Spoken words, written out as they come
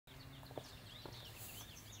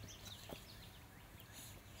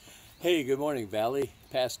Hey, good morning, Valley.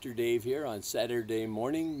 Pastor Dave here on Saturday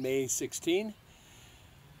morning, May 16.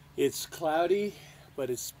 It's cloudy, but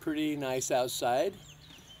it's pretty nice outside.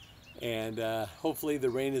 And hopefully the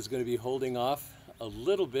rain is going to be holding off a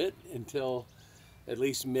little bit until at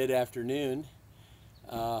least mid-afternoon.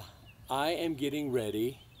 I am getting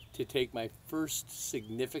ready to take my first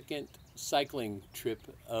significant cycling trip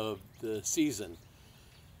of the season.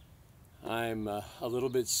 I'm a little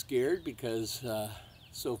bit scared because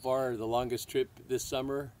so far the longest trip this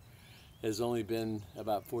summer has only been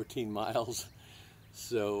about 14 miles.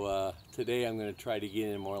 So today I'm going to try to get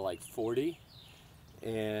in more like 40.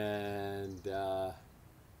 And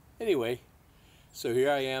anyway, so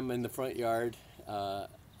here I am in the front yard.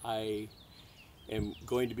 I am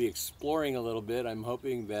going to be exploring a little bit. I'm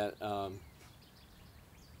hoping that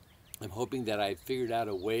I figured out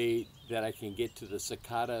a way that I can get to the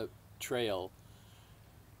Cicada Trail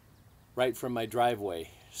right from my driveway.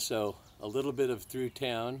 So a little bit of through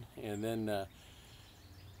town and then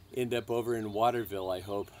end up over in Waterville, I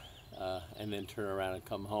hope, and then turn around and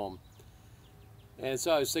come home. And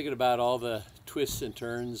so I was thinking about all the twists and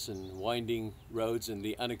turns and winding roads and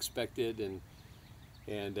the unexpected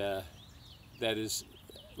and that is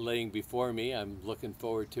laying before me. I'm looking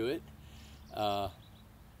forward to it.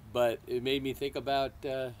 But it made me think about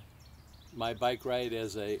my bike ride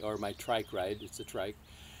or my trike ride, it's a trike,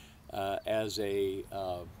 as a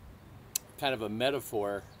kind of a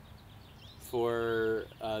metaphor for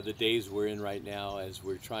the days we're in right now as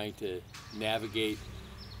we're trying to navigate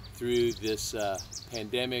through this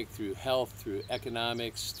pandemic, through health, through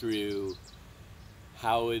economics, through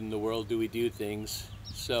how in the world do we do things.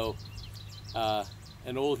 So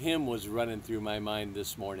an old hymn was running through my mind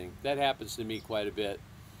this morning. That happens to me quite a bit.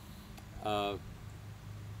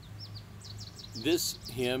 This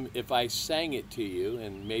hymn, if I sang it to you,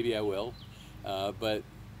 and maybe I will, but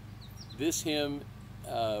this hymn,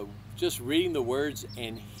 just reading the words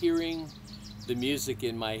and hearing the music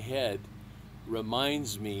in my head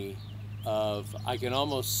reminds me of, I can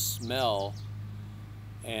almost smell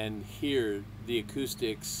and hear the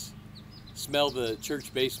acoustics, smell the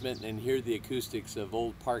church basement and hear the acoustics of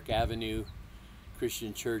Old Park Avenue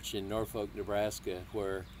Christian Church in Norfolk, Nebraska,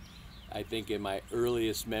 where I think in my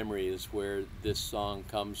earliest memory is where this song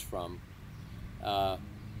comes from.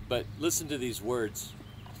 But listen to these words.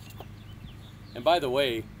 And by the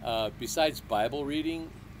way, besides Bible reading,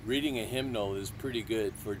 reading a hymnal is pretty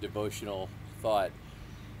good for devotional thought.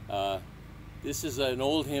 This is an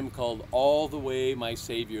old hymn called "All the Way My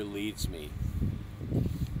Savior Leads Me."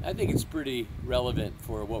 I think it's pretty relevant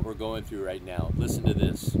for what we're going through right now. Listen to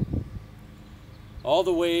this. All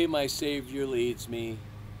the way my Savior leads me,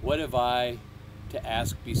 what have I to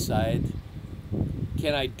ask beside?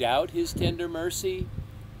 Can I doubt his tender mercy,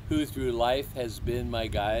 who through life has been my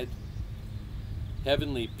guide?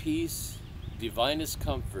 Heavenly peace, divinest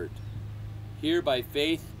comfort, here by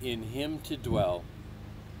faith in him to dwell.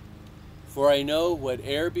 For I know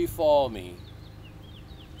whate'er befall me,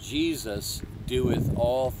 Jesus doeth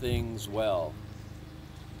all things well.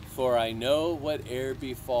 For I know whate'er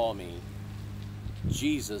befall me,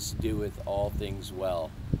 Jesus doeth all things well.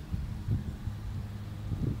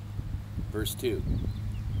 Verse 2.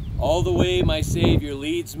 All the way my Savior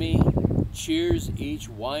leads me, cheers each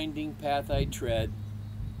winding path I tread,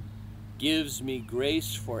 gives me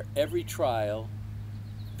grace for every trial,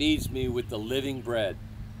 feeds me with the living bread.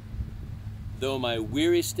 Though my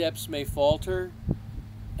weary steps may falter,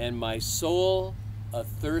 and my soul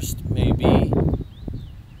athirst may be,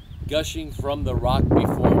 gushing from the rock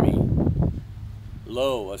before me,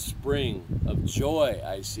 lo, a spring of joy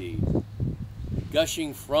I see.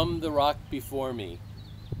 Gushing from the rock before me,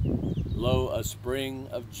 lo, a spring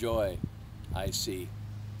of joy I see.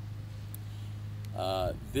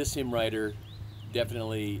 This hymn writer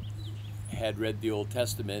definitely had read the Old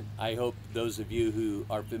Testament. I hope those of you who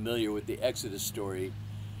are familiar with the Exodus story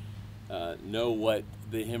know what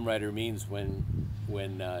the hymn writer means when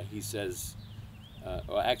he says,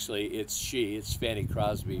 well, actually it's Fanny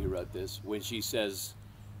Crosby who wrote this. When she says,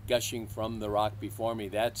 gushing from the rock before me,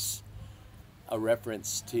 that's a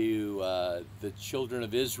reference to the children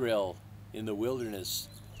of Israel in the wilderness,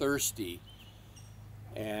 thirsty.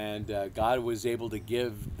 And God was able to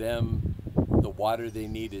give them the water they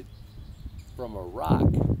needed from a rock.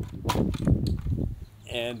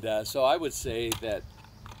 And so I would say that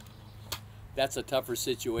that's a tougher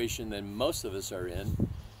situation than most of us are in.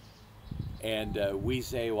 And we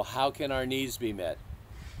say, well, how can our needs be met?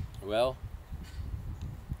 Well,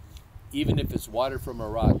 even if it's water from a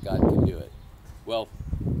rock, God can do it. Well,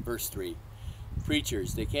 verse 3.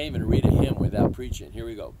 Preachers, they can't even read a hymn without preaching. Here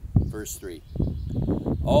we go. Verse 3.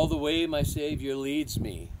 All the way my Savior leads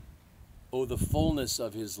me. Oh, the fullness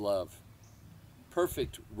of his love.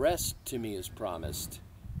 Perfect rest to me is promised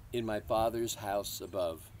in my Father's house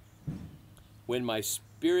above. When my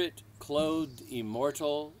spirit, clothed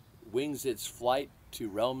immortal, wings its flight to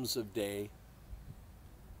realms of day,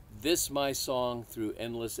 this my song through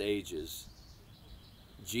endless ages,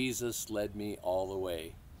 Jesus led me all the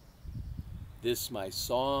way. This my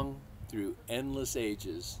song through endless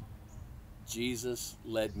ages, Jesus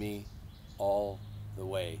led me all the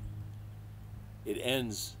way. It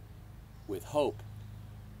ends with hope.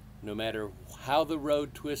 No matter how the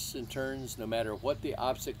road twists and turns, no matter what the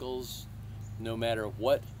obstacles, no matter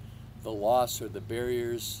what the loss or the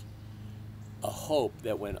barriers, a hope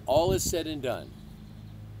that when all is said and done,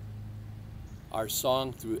 our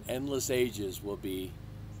song through endless ages will be,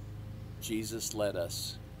 Jesus led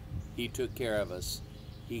us. He took care of us.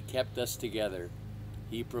 He kept us together.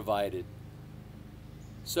 He provided.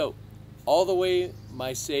 So, all the way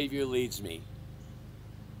my Savior leads me.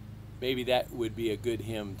 Maybe that would be a good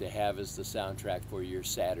hymn to have as the soundtrack for your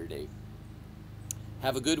Saturday.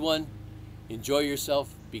 Have a good one. Enjoy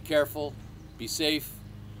yourself. Be careful. Be safe.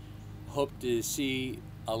 Hope to see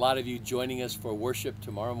a lot of you joining us for worship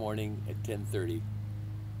tomorrow morning at 10:30.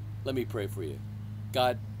 Let me pray for you.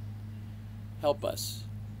 God, help us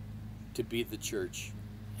to be the church.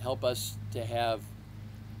 Help us to have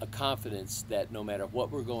a confidence that no matter what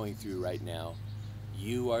we're going through right now,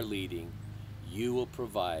 you are leading, you will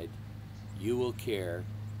provide, you will care,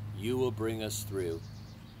 you will bring us through.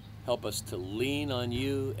 Help us to lean on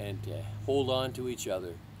you and to hold on to each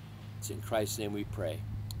other. It's in Christ's name we pray.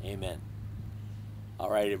 Amen. All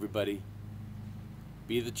right, everybody,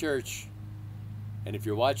 be the church. And if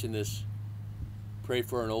you're watching this, pray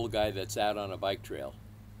for an old guy that's out on a bike trail.